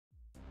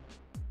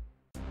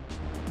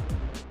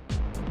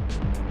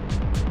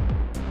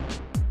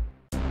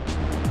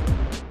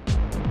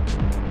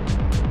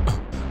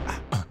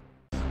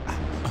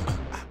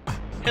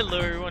Hello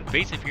everyone,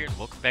 Vaesive here, and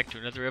welcome back to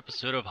another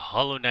episode of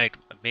Hollow Knight.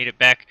 I made it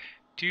back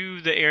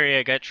to the area.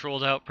 I got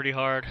trolled out pretty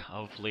hard.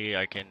 Hopefully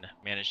I can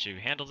manage to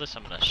handle this.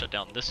 I'm gonna shut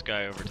down this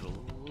guy over to the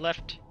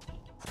left.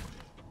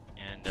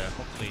 And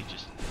hopefully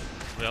just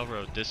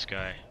railroad this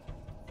guy.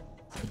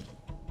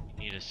 You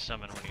need to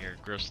summon one of your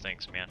gross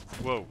things, man.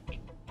 Whoa.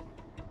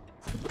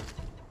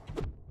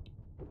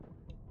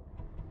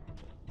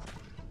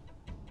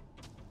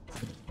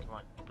 Come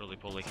on,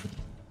 roly-poly.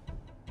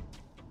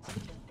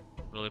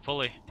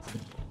 Roly-poly.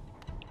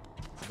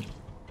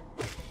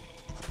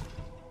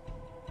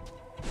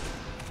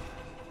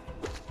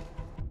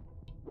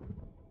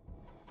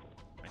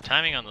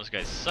 Timing on those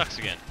guys sucks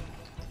again.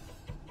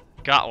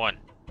 Got one.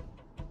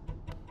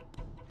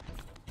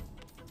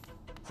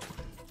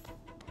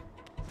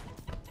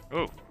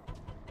 Oh.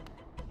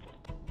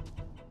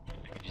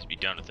 I could just be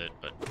done with it,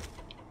 but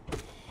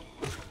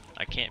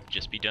I can't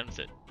just be done with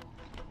it.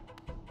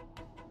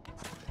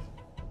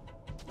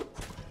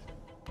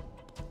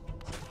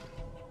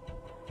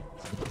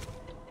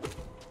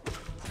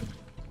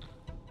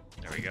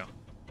 There we go.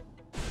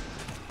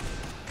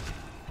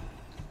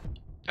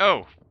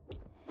 Oh!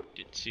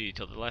 Didn't see you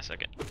till the last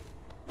second.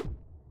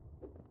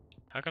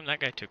 How come that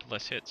guy took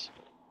less hits?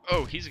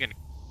 Oh, he's gonna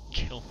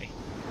kill me.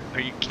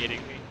 Are you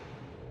kidding me?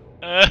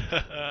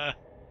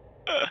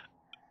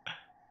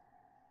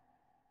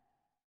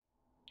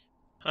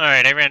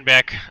 Alright, I ran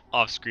back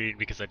off screen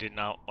because I did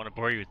not want to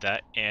bore you with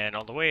that, and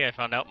on the way I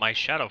found out my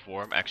shadow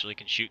form actually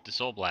can shoot the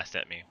soul blast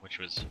at me, which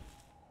was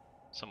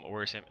somewhat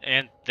worrisome.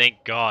 And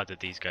thank God that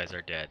these guys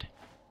are dead.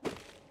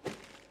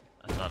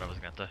 I thought I was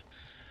gonna have to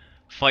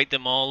fight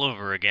them all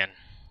over again.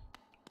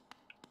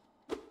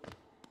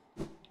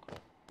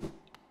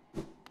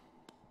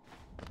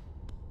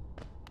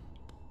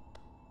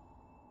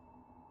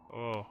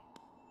 Oh,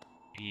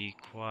 be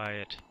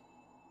quiet.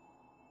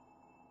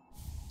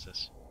 What's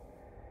this?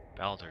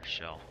 Balder's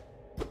shell.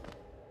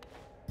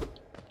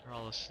 They're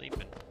all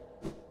asleeping.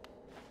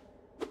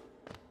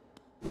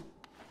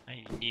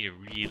 I need to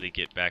really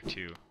get back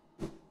to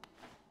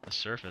the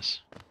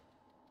surface.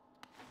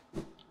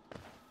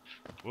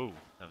 Whoa,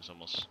 that was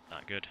almost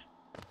not good.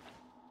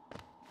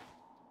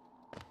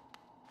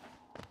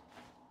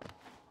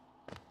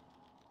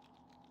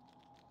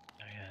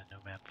 Oh yeah, no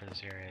map for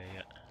this area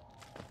yet.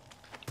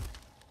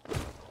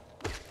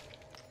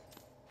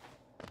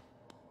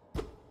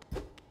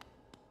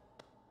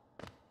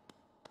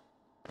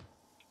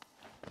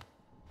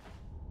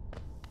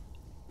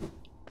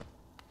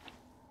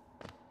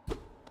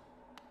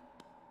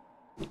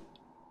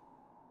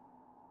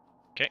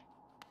 Okay.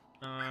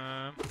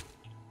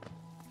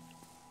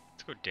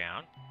 Let's go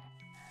down.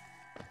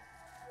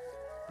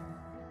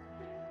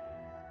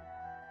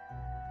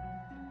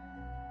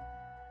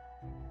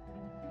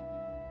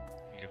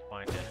 Need to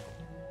find a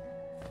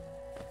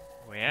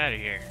way out of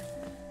here.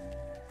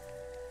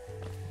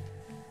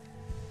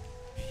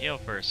 Heal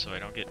first so I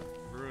don't get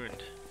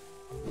ruined.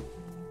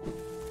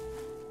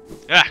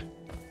 Ah!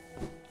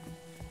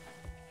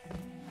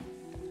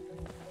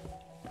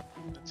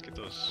 Let's get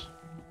those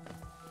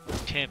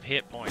temp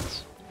hit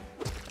points.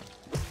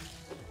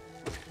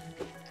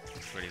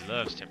 Everybody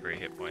loves temporary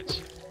hit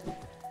points.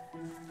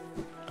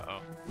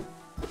 Uh-oh.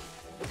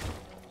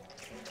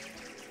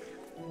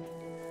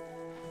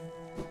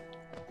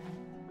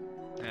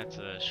 That's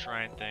a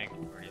shrine thing.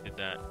 Already did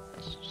that.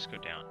 Let's just go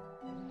down.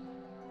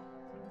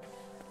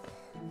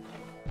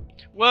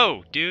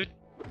 Whoa, dude!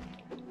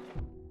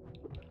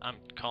 I'm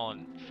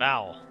calling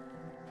foul.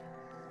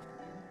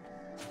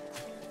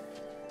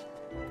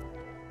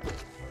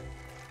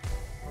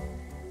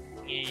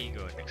 Yeah, you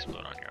go and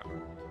explode on your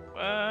own.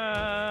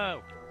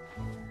 Whoa!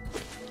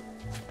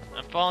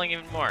 I'm falling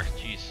even more.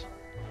 Jeez.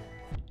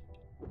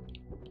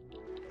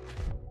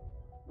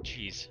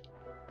 Jeez.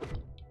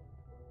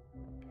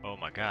 Oh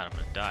my god, I'm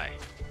gonna die.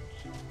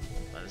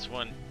 By this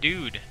one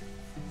dude.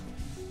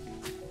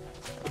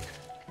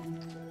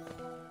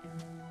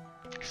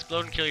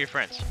 Explode and kill your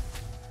friends.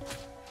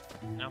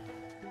 No.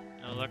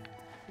 No luck.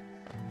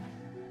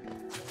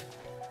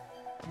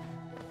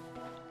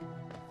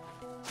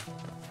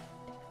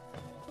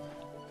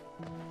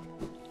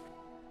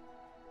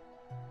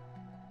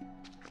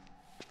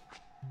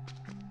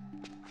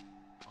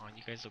 Oh,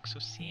 you guys look so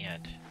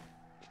sad.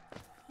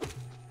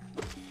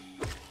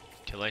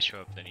 Till I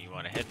show up, then you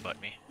want to headbutt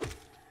me.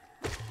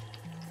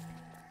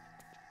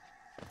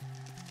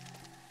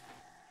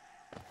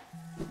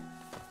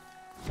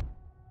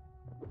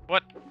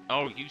 What?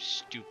 Oh, you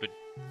stupid.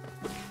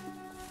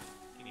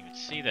 Didn't even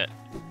see that.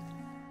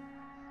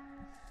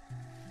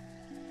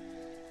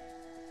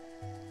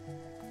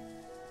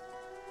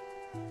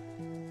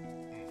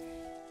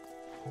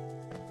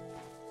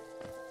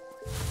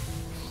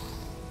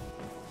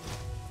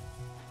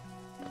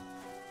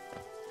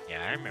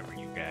 Yeah, I remember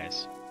you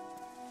guys.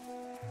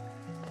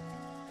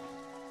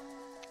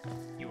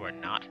 You are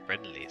not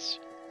friendlies.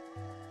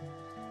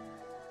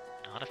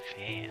 Not a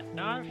fan.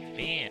 Not a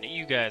fan of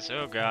you guys.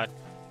 Oh god.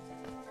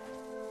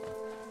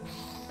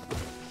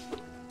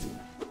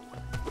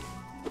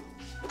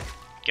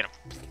 Get him.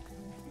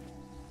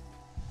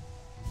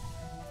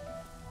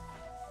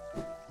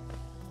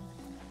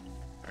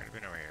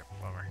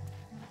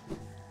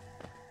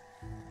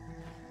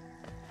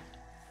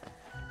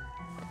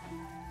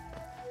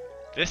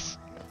 This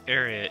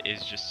area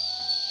is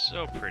just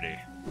so pretty.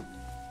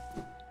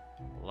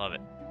 Love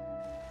it.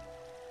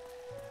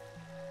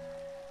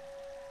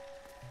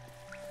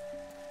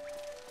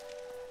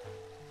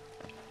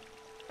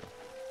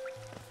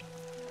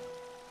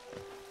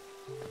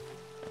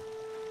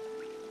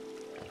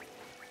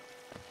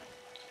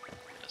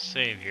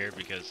 Save here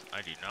because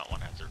I do not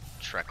want to have to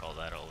trek all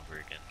that all over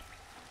again.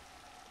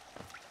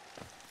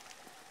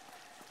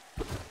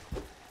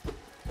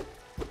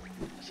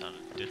 That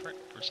sounded different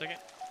for a second.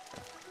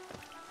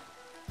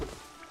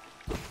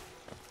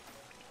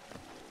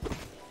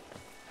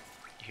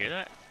 You hear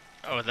that?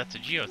 Oh, that's a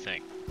geo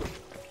thing.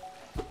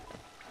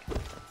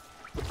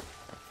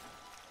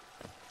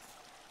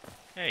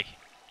 Hey,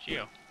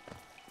 geo.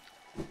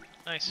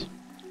 Nice.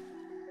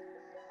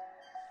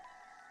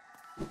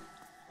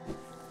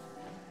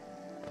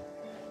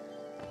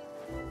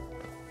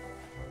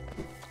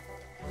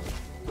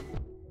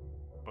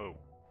 Whoa.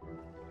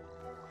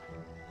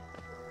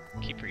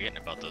 Keep forgetting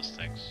about those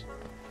things.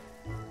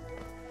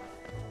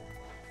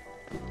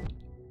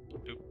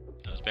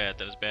 Oop, that was bad,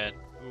 that was bad.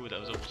 Ooh, that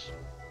was almost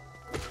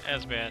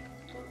as bad.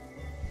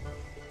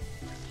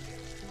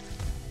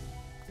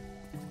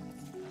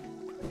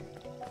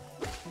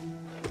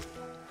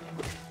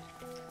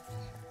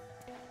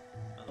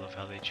 I love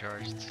how they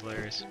charge, it's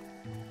hilarious.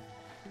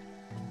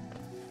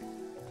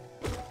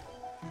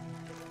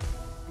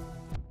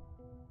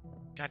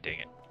 God dang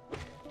it.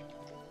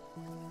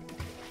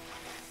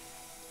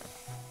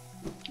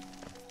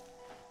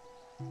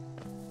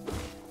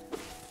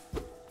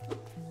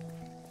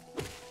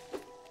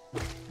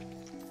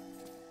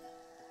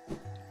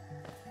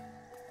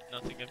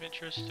 Nothing of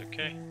interest,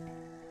 okay.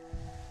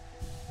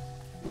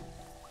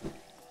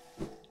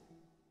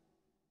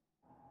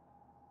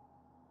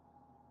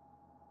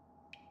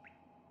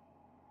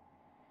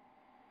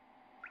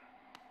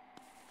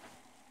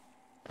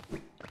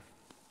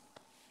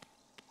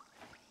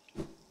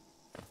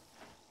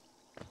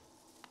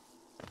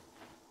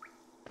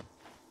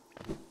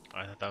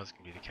 I thought that was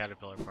gonna be the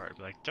caterpillar part. I'd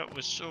be like, that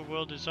was so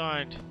well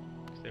designed.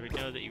 So they would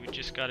know that you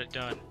just got it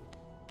done.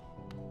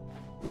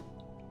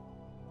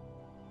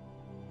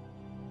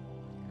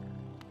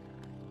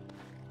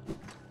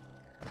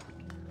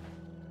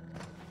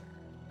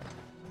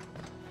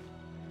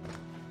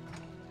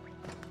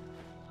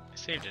 I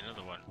saved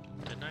another one,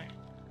 didn't I?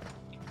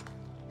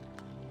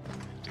 I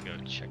have to go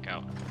check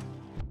out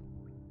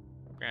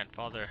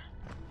Grandfather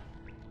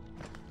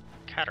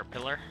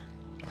Caterpillar.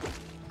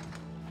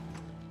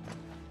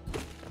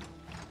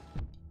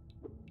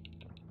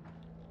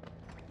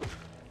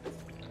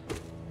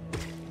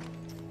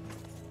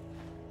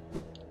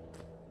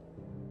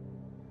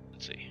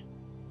 Let's see.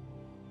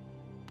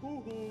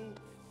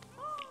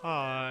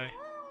 Hi.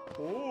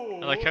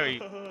 I like how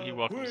he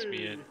welcomes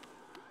me in.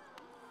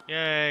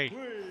 Yay!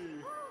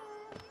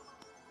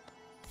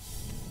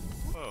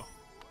 Whoa.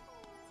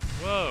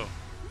 Whoa!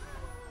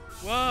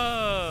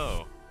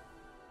 Whoa!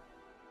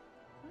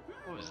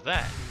 What was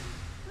that?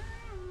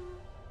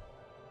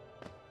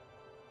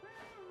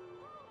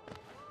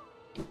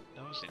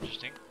 That was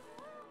interesting.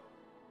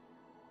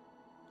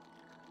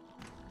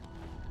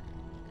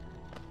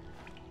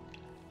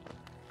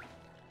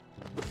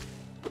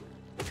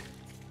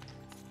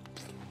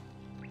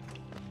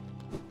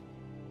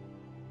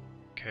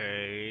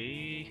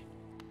 Okay.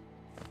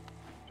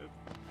 Oop.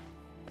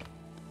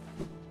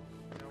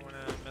 I don't want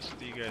to mess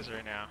with you guys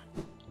right now.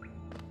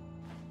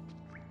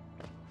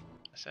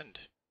 Ascend.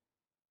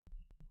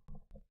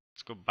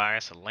 Let's go buy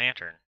us a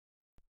lantern.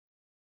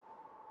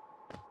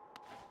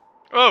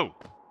 Oh!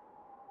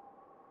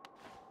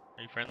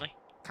 Are you friendly?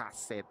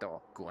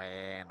 Caseto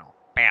bueno.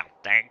 Bad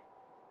thing.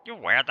 You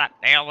wear that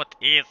nail with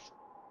ease.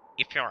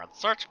 If you're in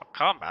search for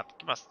combat,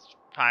 you must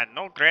find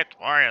no great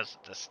warriors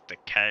in this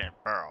decaying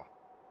burrow.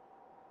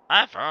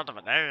 I've heard of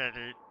an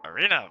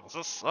arena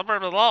this summer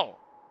below.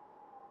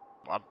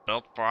 One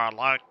built for our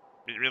line.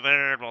 Meet me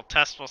there and we'll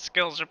test what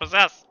skills you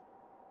possess.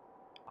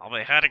 I'll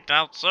be heading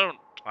down soon.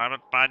 Come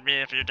and find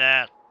me if you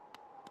dare.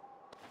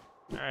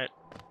 Alright.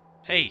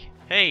 Hey,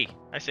 hey!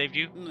 I saved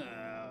you.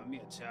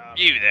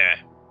 You there.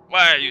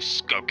 Why are you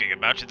skulking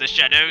about in the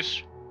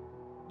shadows?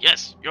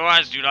 Yes, your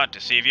eyes do not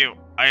deceive you.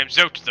 I am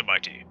Zote the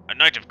Mighty, a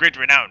knight of great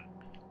renown.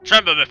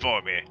 Tremble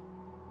before me.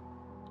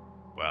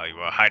 While you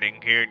are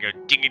hiding here in your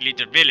dingy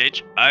little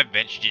village, I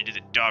ventured into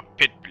the dark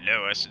pit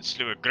below us and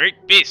slew a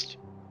great beast.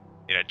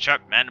 It had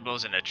sharp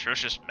mandibles and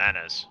atrocious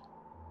manners.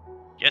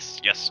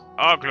 Yes, yes,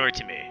 all glory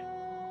to me.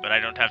 But I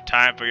don't have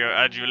time for your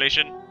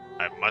adulation.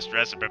 I must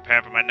rest and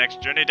prepare for my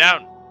next journey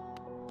down.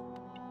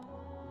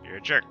 You're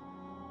a jerk.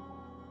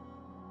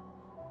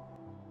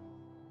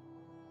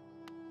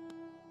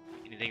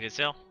 Anything to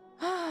sell?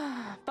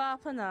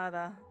 Papa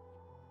nada.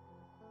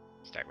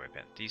 Stagway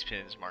pin. These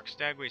pins mark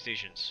Stagway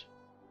stations.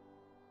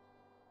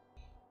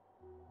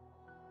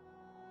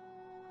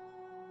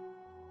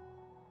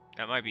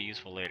 That might be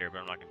useful later, but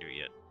I'm not gonna do it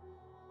yet.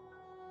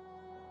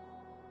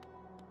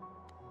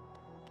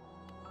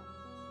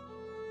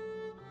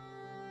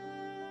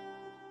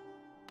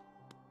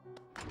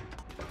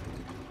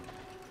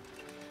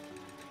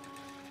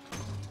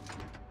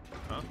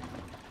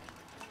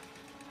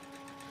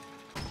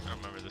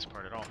 this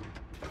part at all.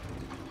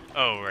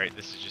 Oh, right,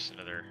 this is just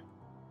another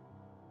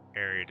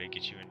area to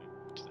get you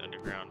into the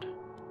underground.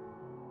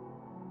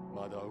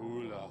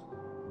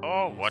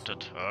 Oh, what a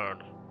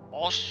turn.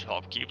 Our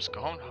shop keeps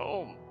going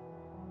home.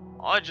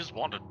 I just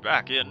wandered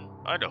back in.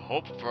 I'd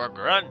hoped for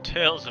grand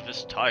tales of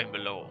his time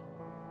below.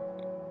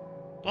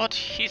 But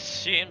he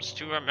seems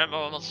to remember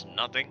almost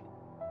nothing.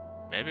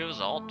 Maybe it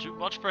was all too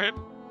much for him?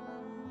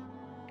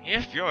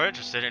 If you're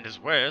interested in his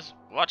wares,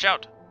 watch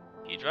out.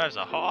 He drives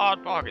a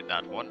hard bargain,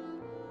 that one.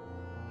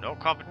 No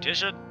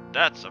competition?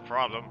 That's a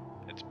problem.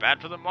 It's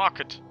bad for the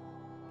market.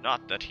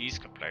 Not that he's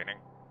complaining.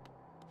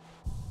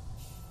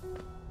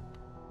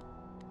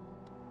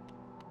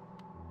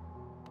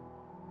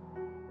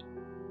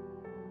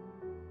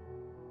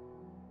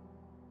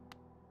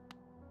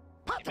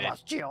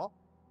 Patlascio.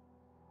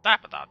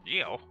 That without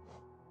you.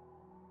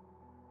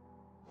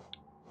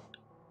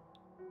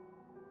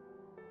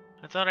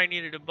 I thought I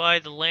needed to buy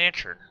the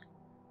lantern.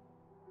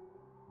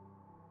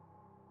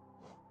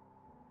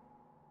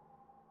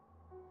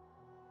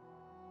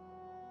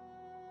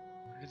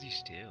 What does he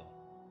steal?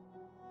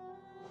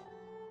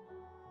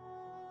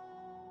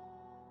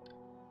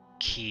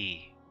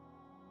 Key.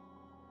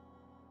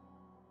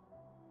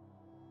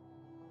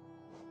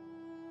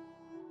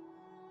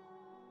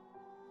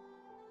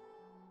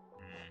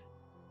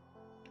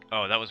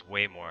 Oh, that was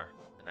way more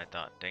than I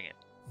thought. Dang it.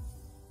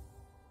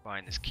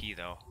 Find this key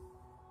though.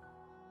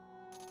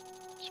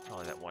 It's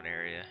probably that one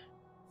area.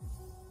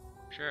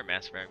 Sure, a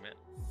mass fragment.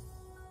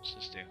 Let's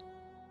just do.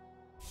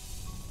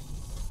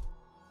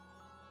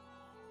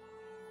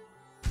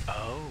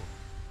 Oh.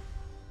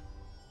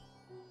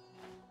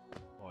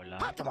 Hola.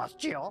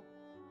 Patlascio.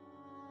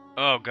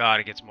 Oh god,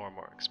 it gets more and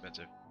more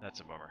expensive.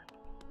 That's a bummer.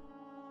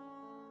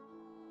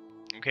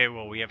 Okay,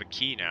 well we have a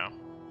key now.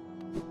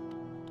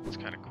 It's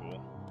kind of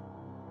cool.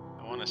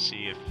 I want to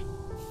see if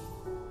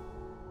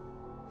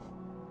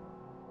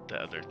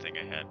the other thing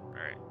I had.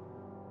 Alright.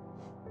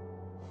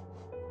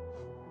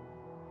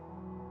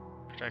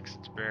 Protects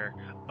its bearer.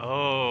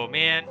 Oh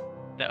man,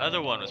 the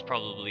other one was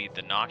probably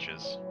the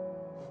notches.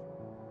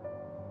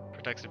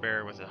 Protects the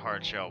bearer with a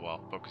hard shell while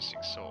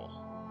focusing soul.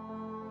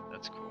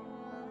 That's cool.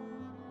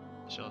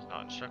 The shell is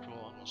not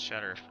indestructible and will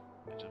shatter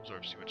if it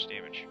absorbs too much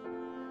damage.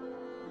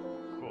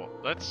 Cool.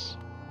 Let's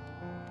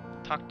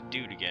talk to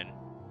Dude again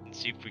and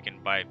see if we can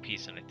buy a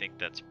piece, and I think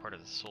that's part of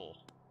the soul.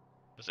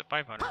 Was it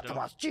 500 though?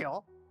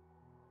 Patlascio.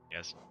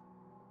 Yes.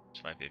 It's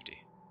 550.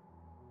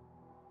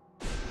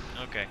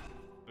 Okay.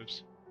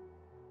 Oops.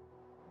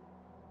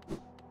 I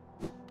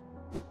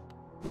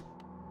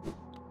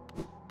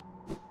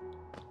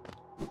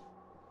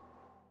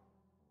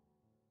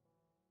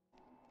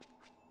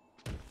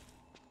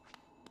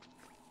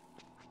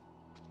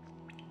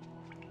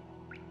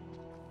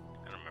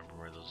don't remember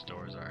where those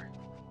doors are.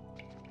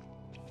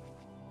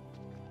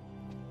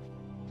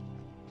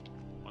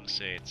 I want to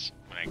say it's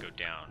when I go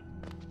down.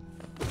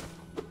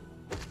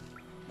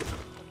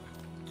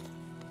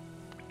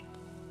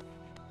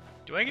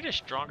 Do I get a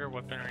stronger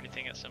weapon or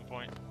anything at some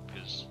point?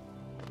 Because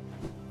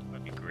that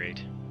would be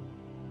great.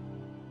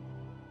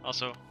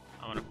 Also,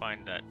 I want to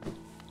find that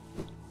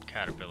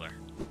caterpillar.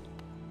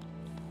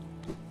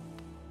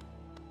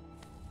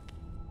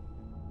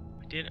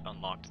 I did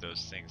unlock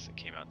those things that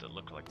came out that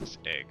looked like this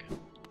egg.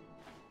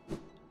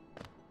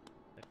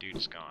 That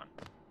dude's gone.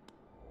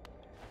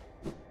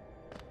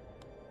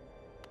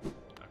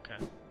 Okay.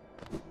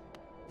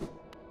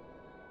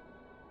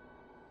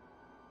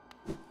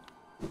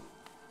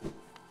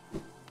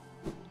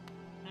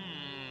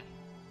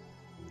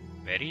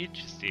 Very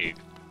interesting.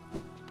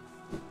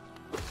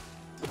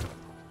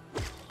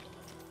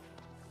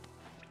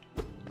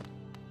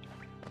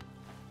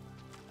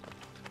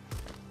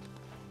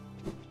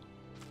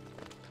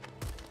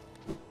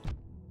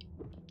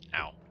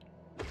 Ow.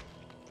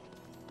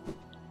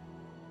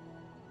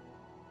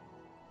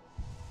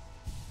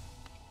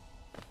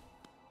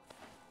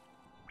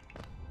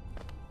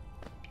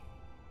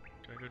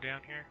 Do I go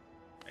down here?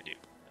 I do.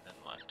 And then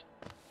left.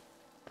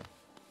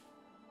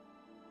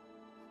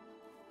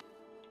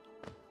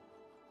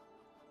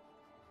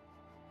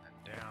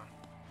 Down.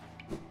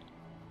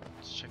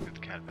 Let's check the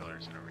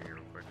caterpillars and over here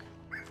real quick.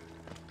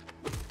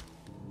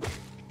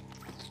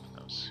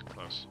 That was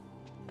close.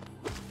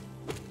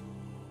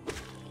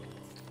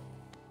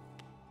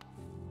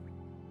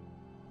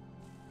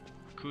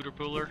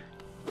 Caterpillar.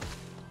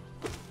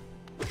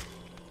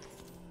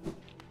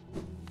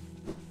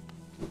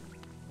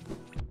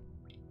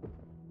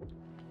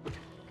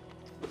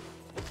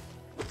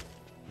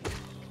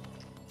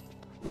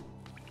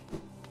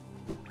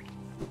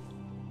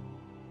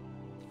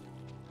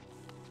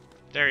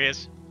 There he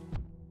is.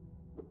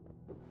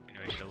 You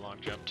know, he should have long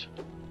jumped.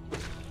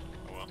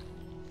 Oh well.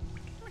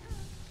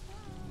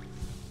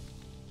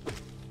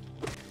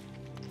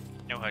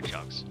 No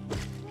hedgehogs.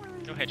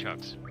 No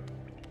hedgehogs.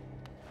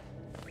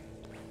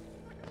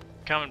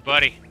 Coming,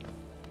 buddy.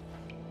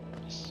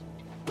 Just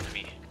let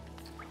me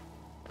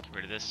get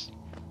rid of this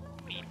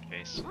mean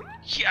face.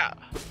 Yeah!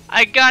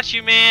 I got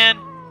you, man!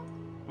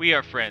 We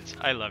are friends.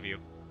 I love you.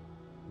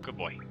 Good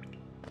boy.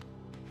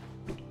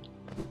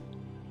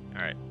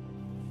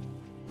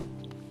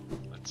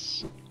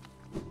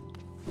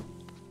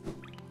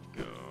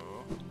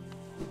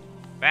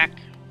 back.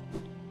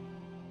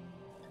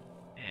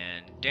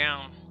 And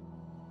down.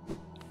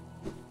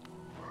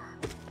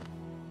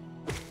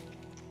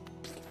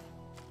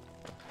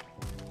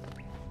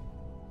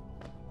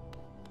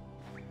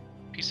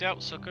 Peace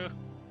out, sucker.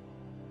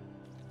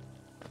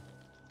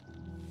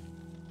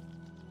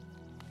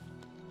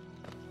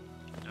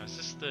 Now, is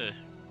this the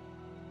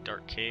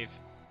dark cave?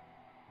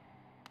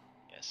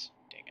 Yes.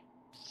 Dang it.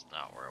 It's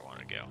not where I want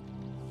to go.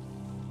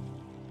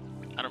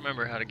 I don't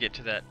remember how to get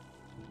to that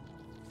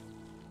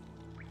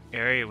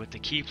area with the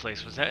key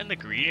place. Was that in the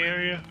green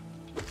area?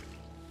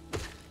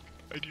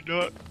 I do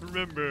not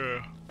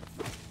remember.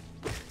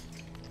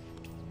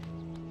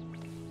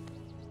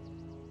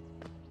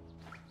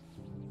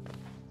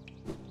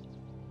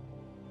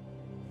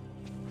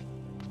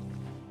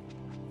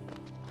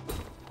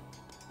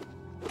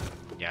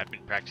 Yeah, I've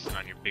been practicing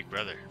on your big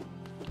brother.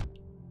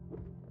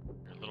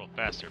 You're a little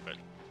faster, but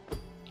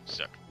you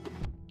suck.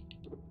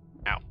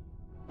 Ow.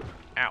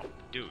 Ow,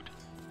 dude.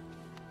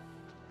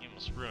 You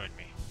almost ruined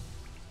me.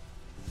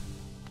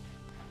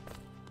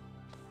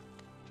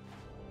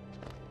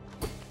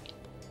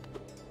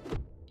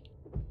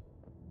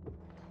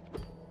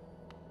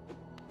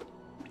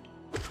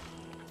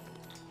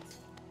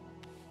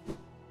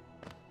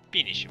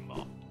 Finish him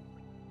off.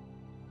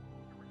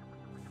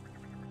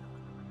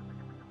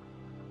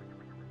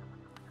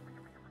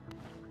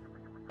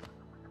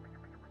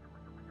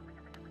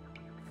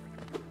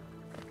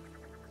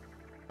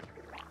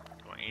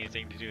 Don't want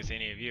anything to do with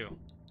any of you.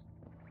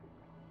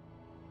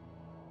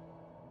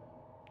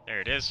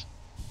 There it is.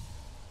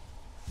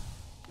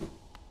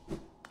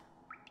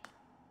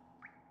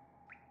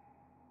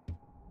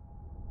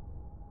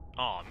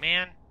 Aw,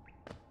 man.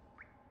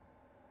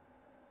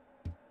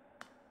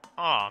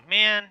 Aw,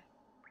 man.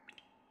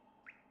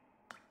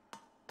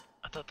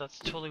 I thought that's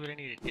totally what I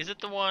needed. Is it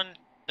the one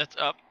that's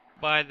up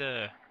by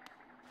the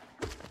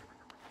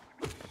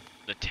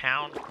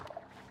town?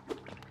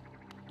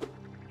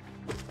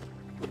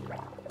 Wait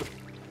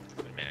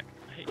a minute.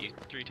 I hit you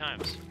 3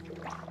 times.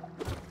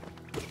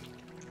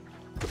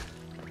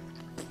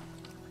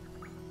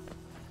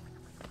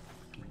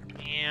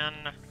 Man.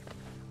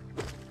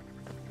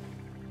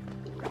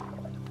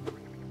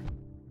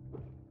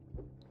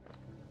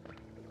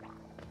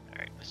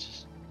 Alright, let's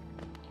just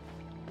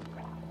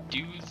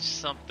do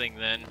something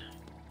then.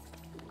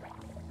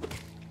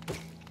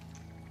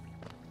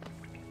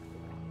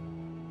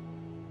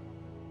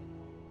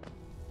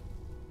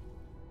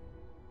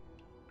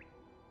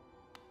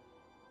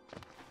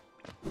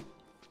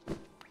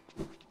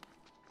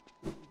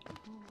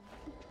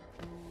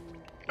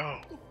 Oh.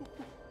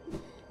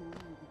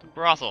 The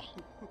brothel.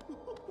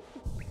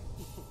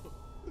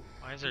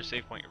 Why is there a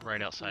save point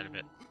right outside of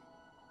it?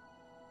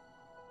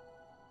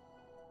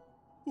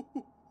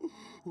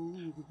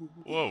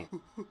 Whoa.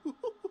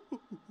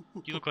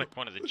 You look like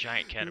one of the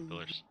giant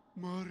caterpillars.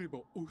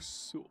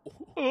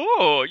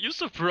 Oh, you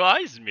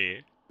surprised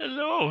me.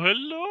 Hello,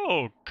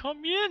 hello.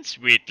 Come in,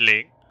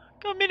 sweetling.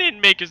 Come in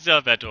and make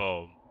yourself at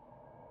home.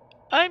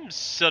 I'm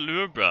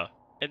Salubra,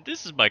 and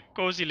this is my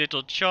cozy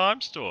little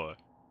charm store.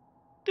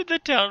 Did the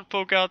town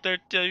folk out there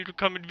tell you to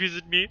come and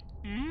visit me?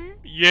 Hmm?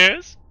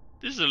 Yes?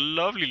 This is a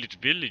lovely little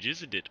village,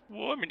 isn't it?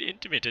 Warm and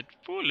intimate and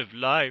full of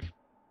life.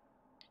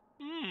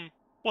 Hmm.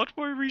 What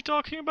were we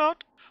talking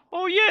about?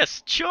 Oh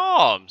yes,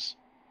 charms!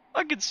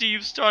 I can see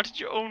you've started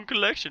your own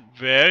collection.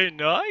 Very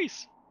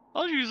nice.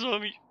 I'll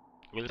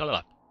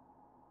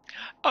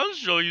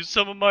show you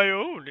some of my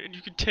own, and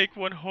you can take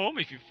one home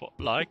if you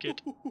like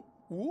it.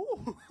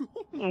 Ooh.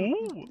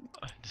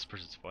 This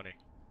person's funny.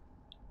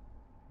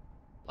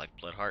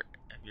 Lifeblood heart.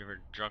 Have you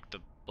ever drunk the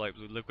light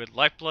blue liquid?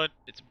 Lifeblood?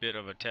 It's a bit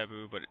of a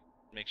taboo, but it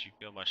makes you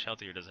feel much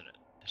healthier, doesn't it?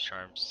 This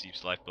charm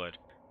seeps lifeblood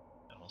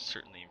and will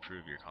certainly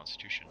improve your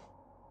constitution.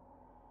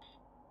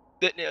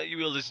 That you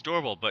will is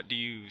adorable, but do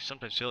you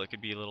sometimes feel it could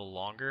be a little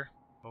longer?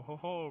 Ho ho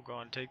ho, go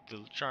on, take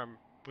the charm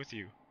with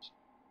you.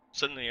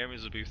 Suddenly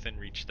enemies will be within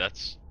reach.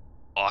 That's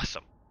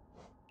awesome.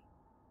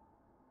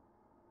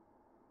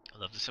 I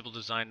love the simple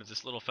design of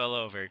this little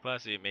fellow, very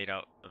classy, made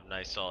out of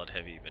nice solid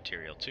heavy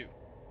material too.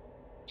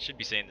 Should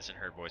be saying this in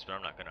her voice, but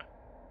I'm not gonna.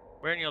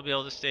 Wherein you'll be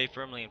able to stay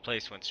firmly in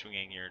place when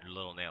swinging your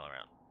little nail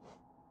around.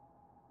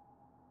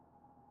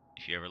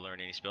 If you ever learn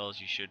any spells,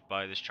 you should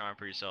buy this charm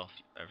for yourself.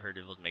 I've heard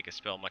it will make a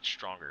spell much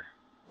stronger.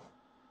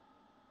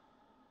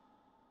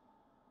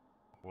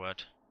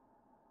 What?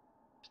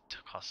 It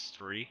costs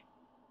 3?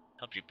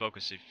 Help you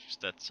focus. If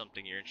that's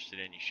something you're interested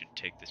in, you should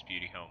take this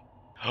beauty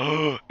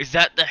home. Is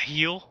that the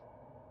heal?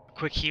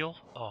 Quick heal?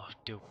 Oh,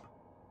 dope.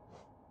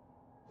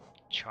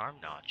 Charm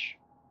notch.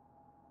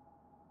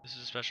 This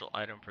is a special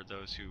item for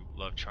those who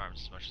love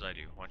charms as much as I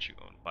do. Once you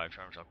own 5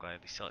 charms, I'll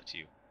gladly sell it to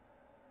you.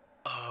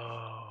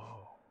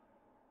 Oh.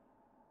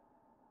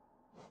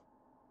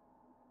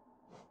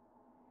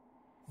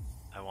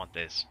 I want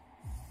this.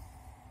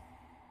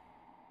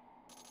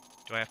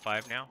 Do I have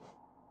 5 now?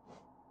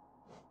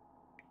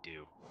 I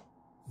do.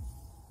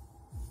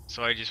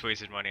 So I just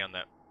wasted money on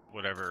that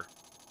whatever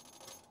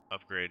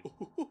upgrade.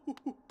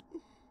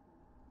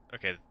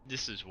 Okay,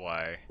 this is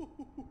why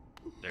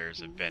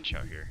there's a bench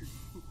out here.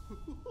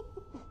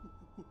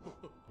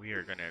 We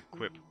are gonna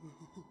equip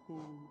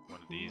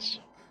one of these.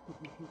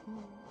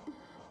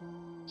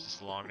 Is this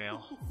the long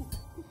nail?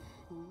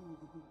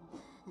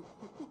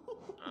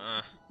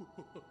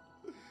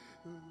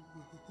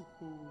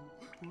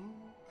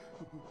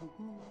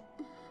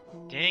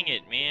 Dang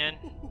it, man.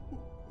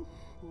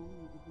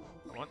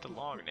 I want the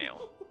long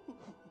nail.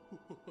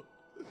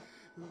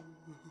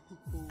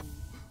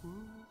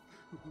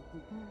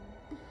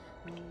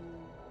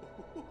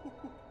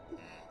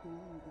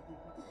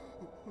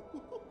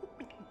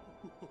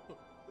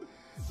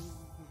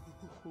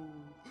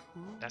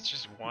 That's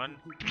just one?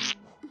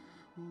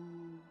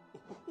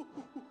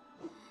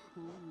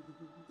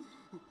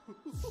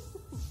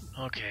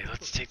 Okay,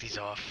 let's take these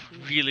off.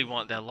 Really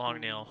want that long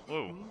nail.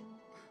 Whoa.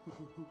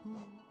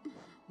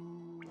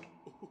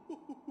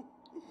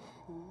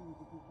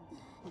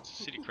 What's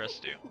the city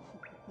crest do?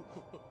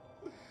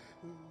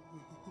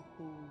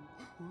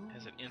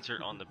 Has an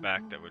insert on the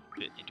back that would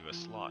fit into a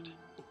slot.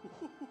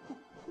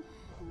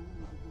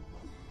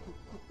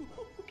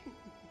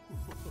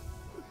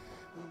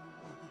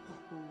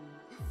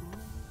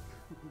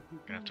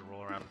 Gonna have to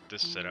roll around with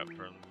this setup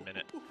for a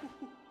minute.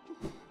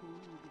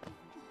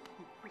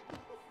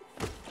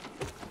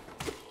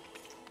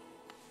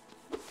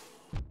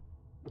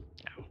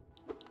 Ow.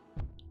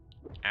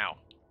 Ow.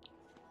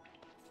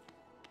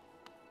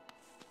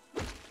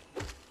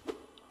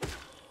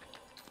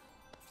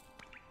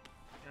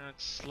 Yeah,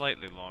 it's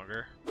slightly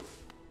longer.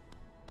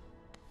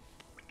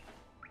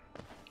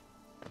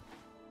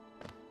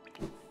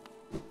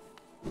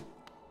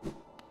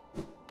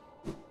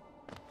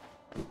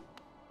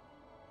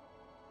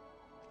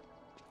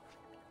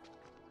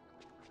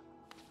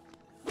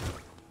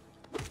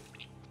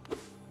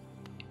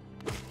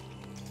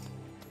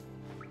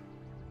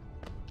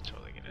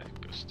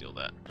 Steal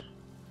that.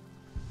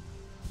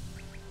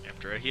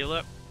 After I heal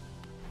up,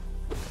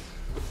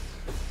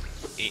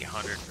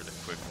 800 for the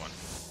quick one.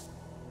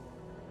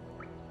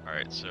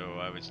 Alright, so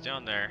I was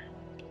down there,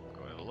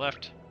 going to the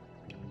left.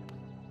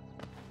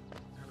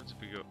 What happens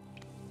if we go?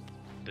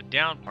 The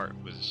down part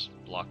was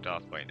blocked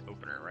off by an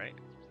opener, right?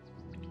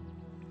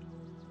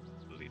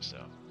 I believe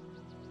so.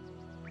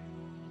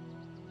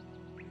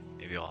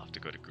 Maybe I'll have to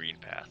go to green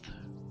path.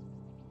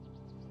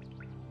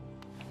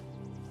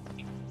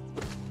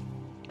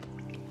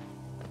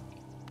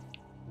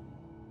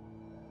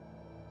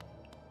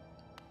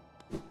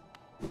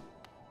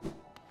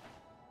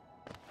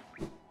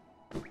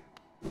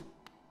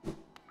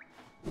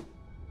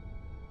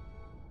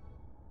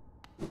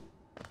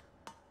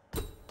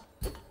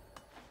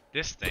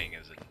 This thing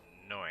is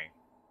annoying.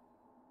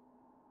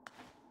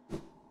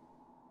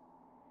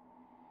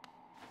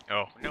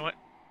 Oh, you know what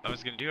I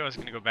was gonna do? I was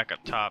gonna go back up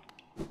top,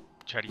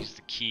 try to use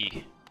the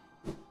key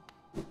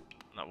on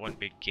that one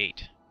big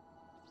gate.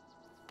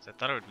 'Cause I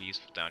thought it would be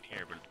useful down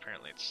here, but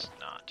apparently it's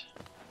not.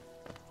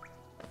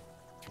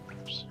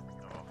 Oops.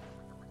 Oh.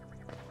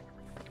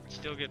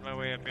 Still getting my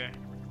way up here,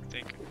 I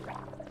think.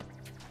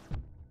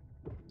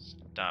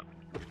 Stop.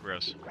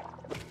 Gross.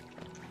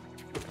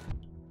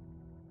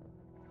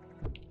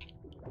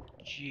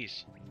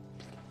 Jeez.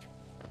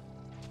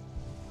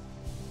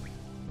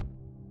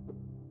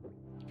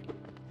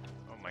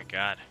 Oh my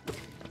god.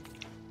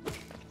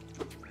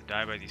 I'm gonna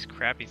die by these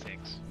crappy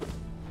things.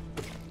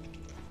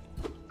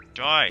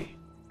 Die!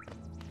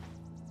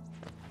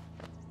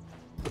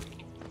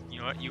 You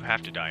know what? You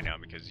have to die now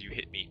because you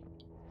hit me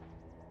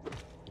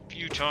a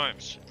few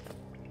times.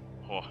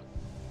 Oh.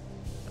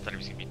 I thought he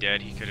was gonna be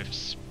dead. He could have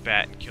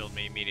spat and killed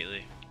me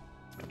immediately.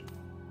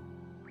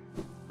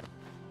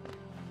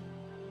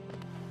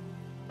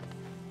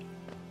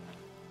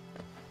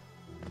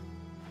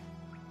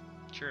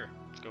 Sure,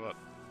 let's go up.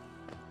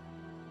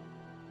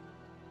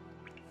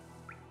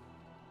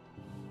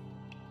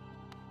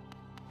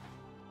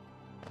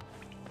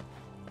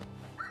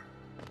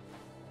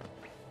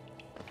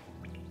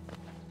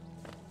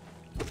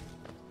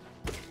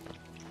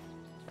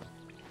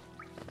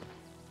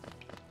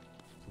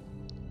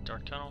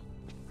 Dark tunnel?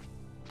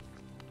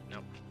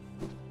 Nope.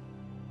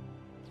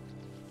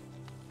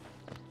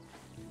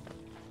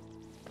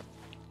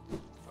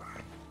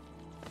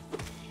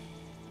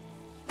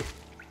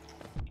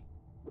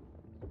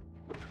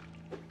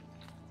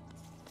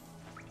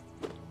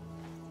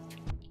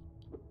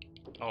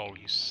 Oh,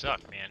 you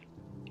suck, man.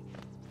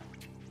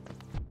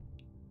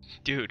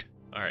 Dude,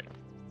 alright.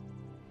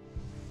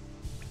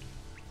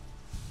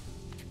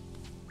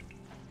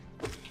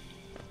 I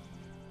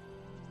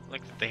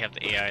like that they have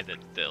the AI that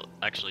they'll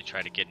actually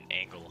try to get an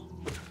angle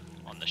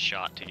on the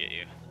shot to get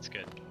you. That's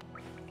good.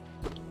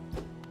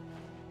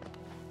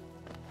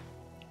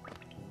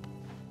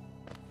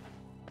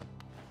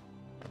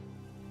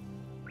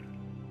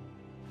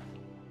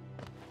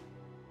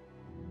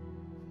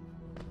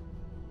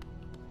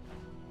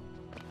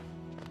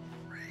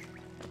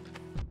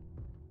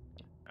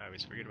 I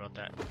always forget about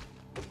that.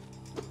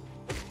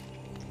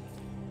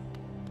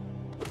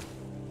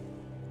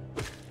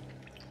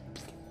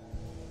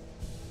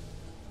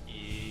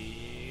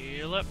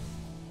 Heal up.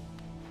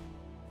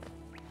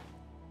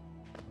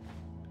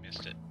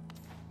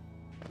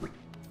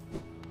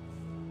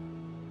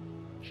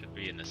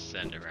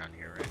 ascend around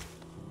here, right?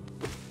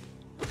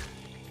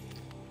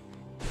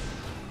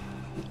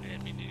 I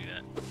didn't mean to do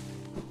that.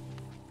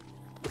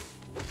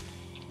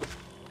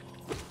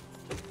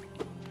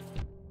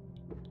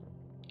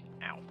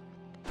 Ow.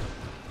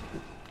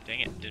 Dang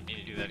it, didn't mean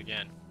to do that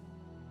again.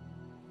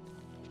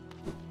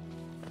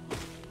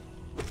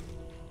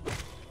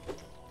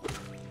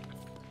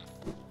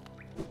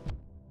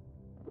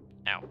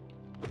 Ow.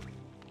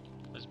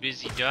 I was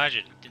busy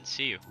dodging, didn't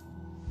see you.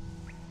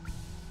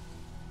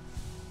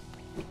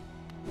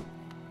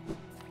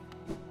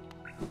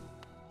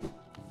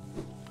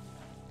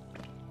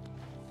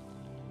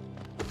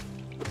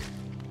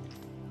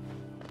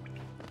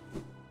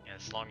 Yeah,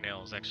 this long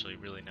nail is actually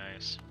really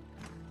nice.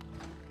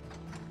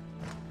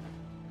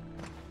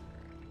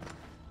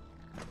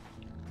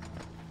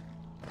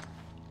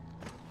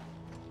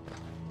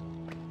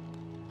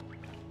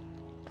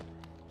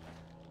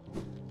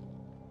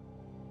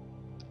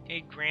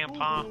 Hey,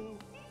 Grandpa.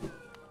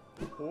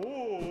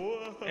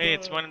 Hey,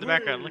 it's one in the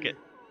background. Look it.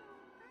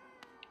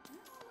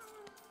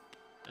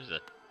 There's a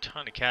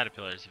ton of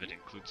caterpillars if it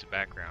includes the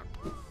background.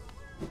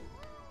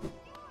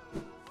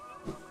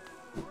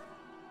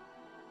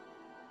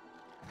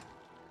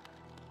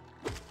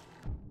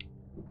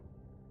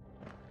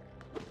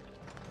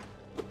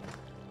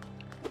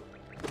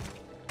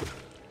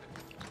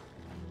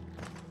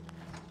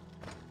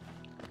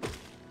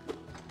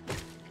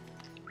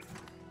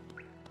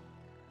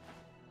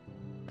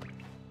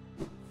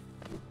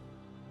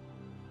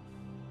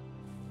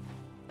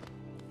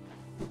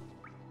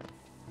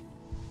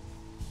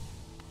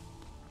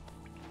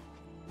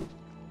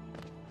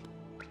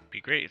 Be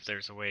great if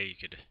there's a way you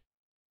could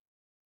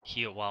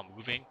heal while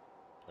moving,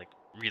 like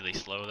really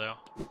slow though,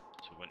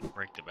 so it wouldn't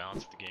break the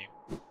balance of the game.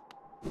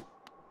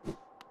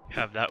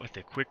 Have that with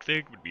a quick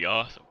thing would be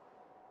awesome.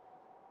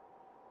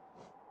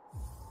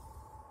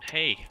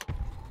 Hey!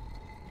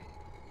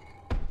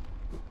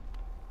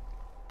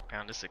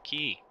 Found us a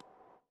key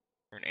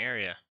for an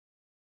area.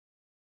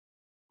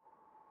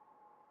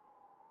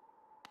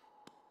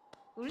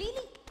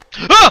 Really?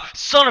 Ah!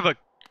 Son of a...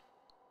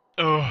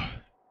 Oh.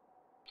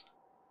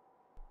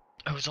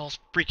 I was all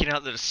freaking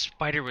out that a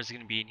spider was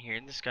gonna be in here,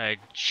 and this guy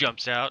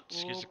jumps out,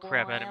 scares the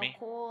crap out of me.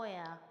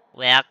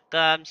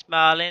 Welcome,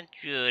 small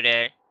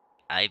intruder.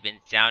 I've been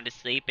sound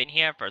asleep in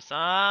here for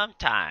some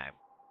time.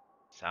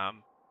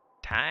 Some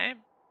time?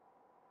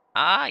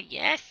 Ah,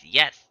 yes,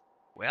 yes.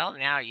 Well,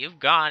 now you've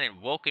gone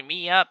and woken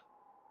me up.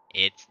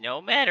 It's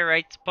no matter,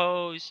 I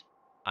suppose.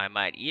 I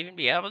might even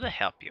be able to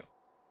help you.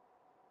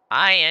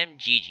 I am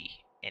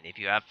Gigi, and if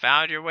you have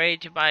found your way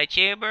to my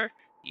chamber,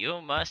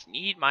 you must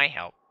need my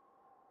help.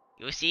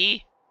 You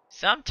see,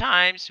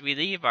 sometimes we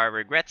leave our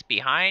regrets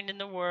behind in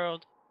the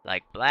world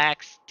like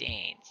black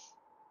stains.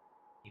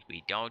 If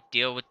we don't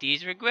deal with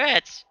these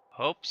regrets,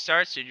 hope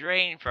starts to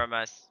drain from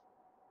us.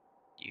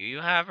 Do you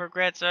have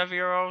regrets of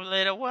your own,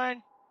 little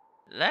one?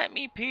 Let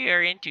me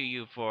peer into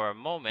you for a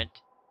moment.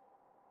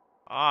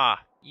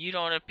 Ah, you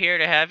don't appear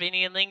to have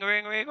any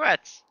lingering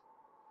regrets.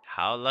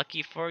 How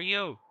lucky for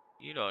you.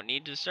 You don't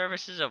need the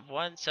services of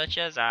one such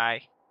as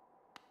I.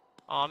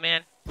 Aw,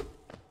 man.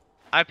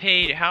 I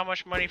paid how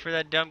much money for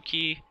that dumb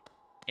key,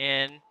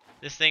 and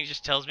this thing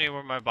just tells me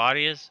where my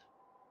body is?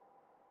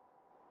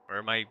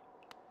 Where my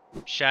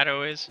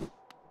shadow is?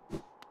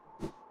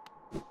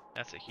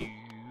 That's a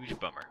huge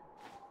bummer.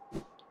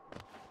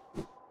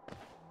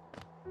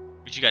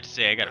 What you got to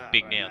say? I got a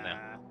big nail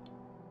now.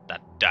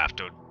 That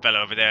daft old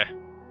fellow over there.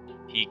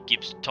 He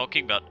keeps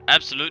talking about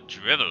absolute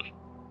drivel.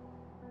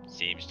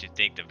 Seems to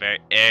think the very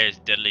air is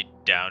deadly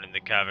down in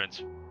the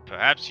caverns.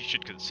 Perhaps you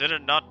should consider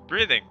not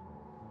breathing.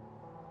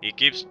 He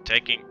keeps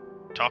talking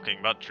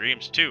about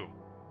dreams too.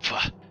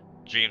 Pah!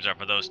 Dreams are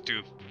for those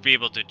too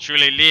feeble to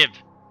truly live.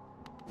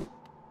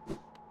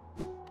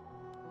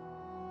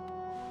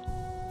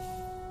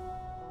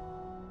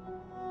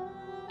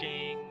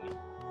 Ding.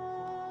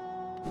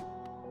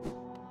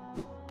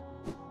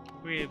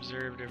 We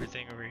observed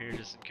everything over here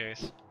just in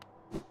case.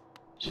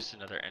 It's just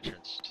another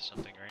entrance to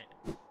something,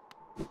 right?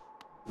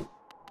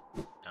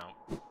 No.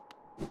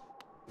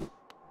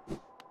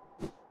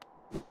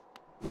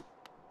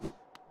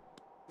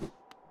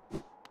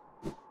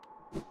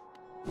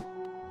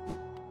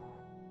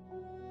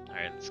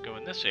 Alright, let's go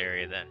in this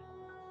area then.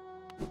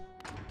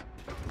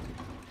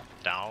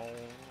 Down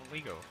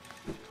we go.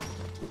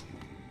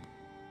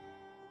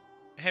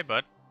 Hey,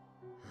 bud.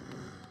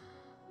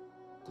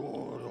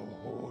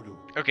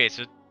 Okay,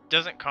 so it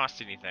doesn't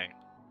cost anything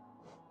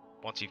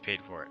once you've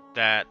paid for it.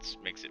 That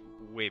makes it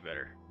way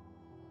better.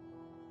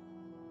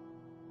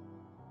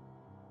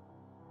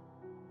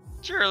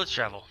 Sure, let's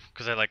travel,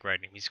 because I like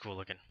riding him. He's cool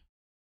looking.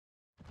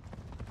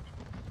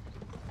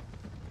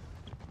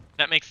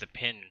 That makes the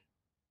pin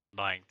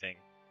buying thing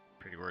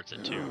pretty worth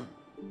it too.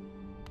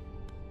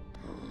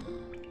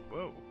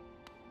 Whoa.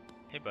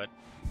 Hey, bud.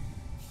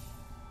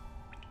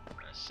 I'm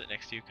gonna sit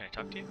next to you. Can I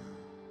talk to you?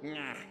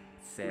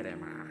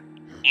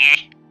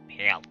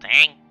 Pale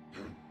thing.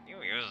 You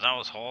use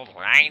those whole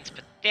lines,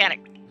 pathetic.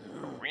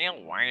 A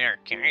real warrior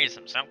carries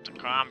himself to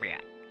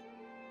combat.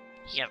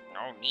 He has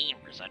no need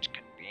for such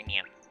convenience.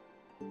 Yeah.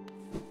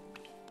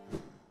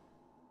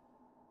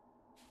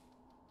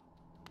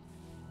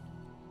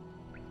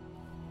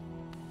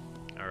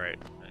 Alright,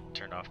 I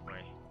turned off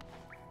my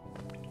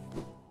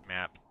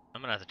map.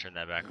 I'm gonna have to turn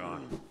that back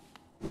on.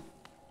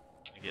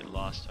 I get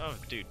lost. Oh,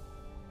 dude.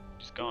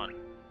 He's gone.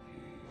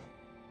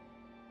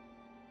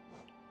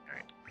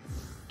 Alright.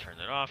 Turn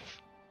it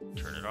off.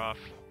 Turn it off.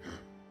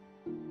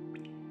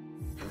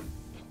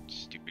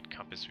 Stupid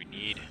compass we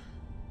need.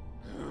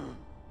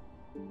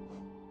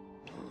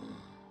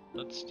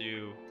 Let's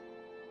do...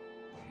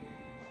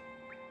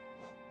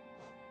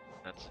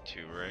 That's a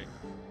 2, right?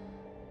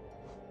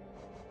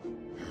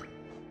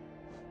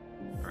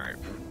 Alright,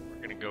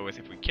 we're gonna go with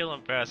if we kill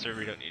him faster,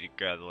 we don't need to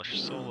gather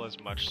soul as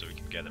much so we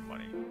can gather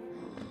money.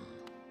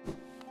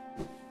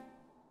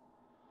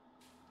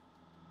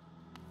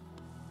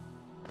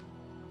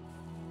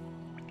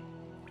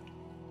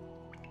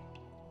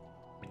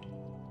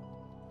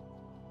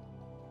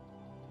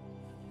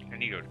 I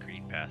need to go to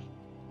Green Path.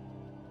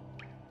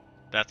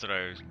 That's what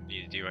I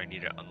need to do. I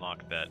need to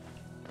unlock the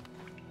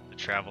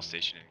travel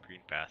station in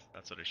Green Path.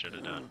 That's what I should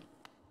have done.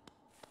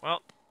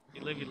 Well,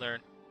 you live, you learn.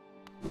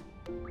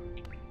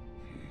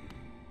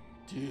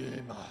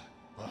 Yeah,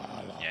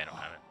 I don't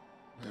have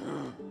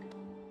it.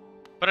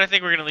 But I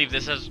think we're gonna leave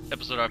this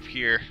episode off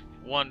here.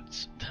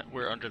 Once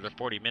we're under the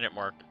 40-minute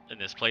mark in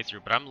this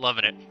playthrough, but I'm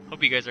loving it.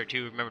 Hope you guys are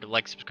too. Remember to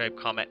like, subscribe,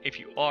 comment if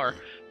you are.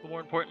 But more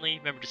importantly,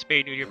 remember to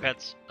spay, neuter your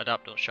pets,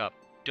 adopt, don't shop.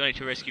 Donate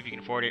to a rescue if you can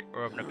afford it,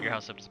 or open up your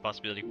house up to the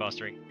possibility of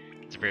fostering.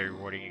 It's a very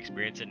rewarding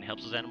experience and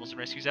helps those animals and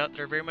rescues out that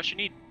are very much in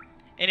need.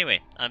 Anyway,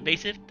 I'm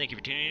Vaesive. Thank you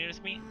for tuning in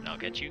with me, and I'll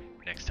catch you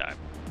next time.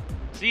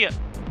 See ya!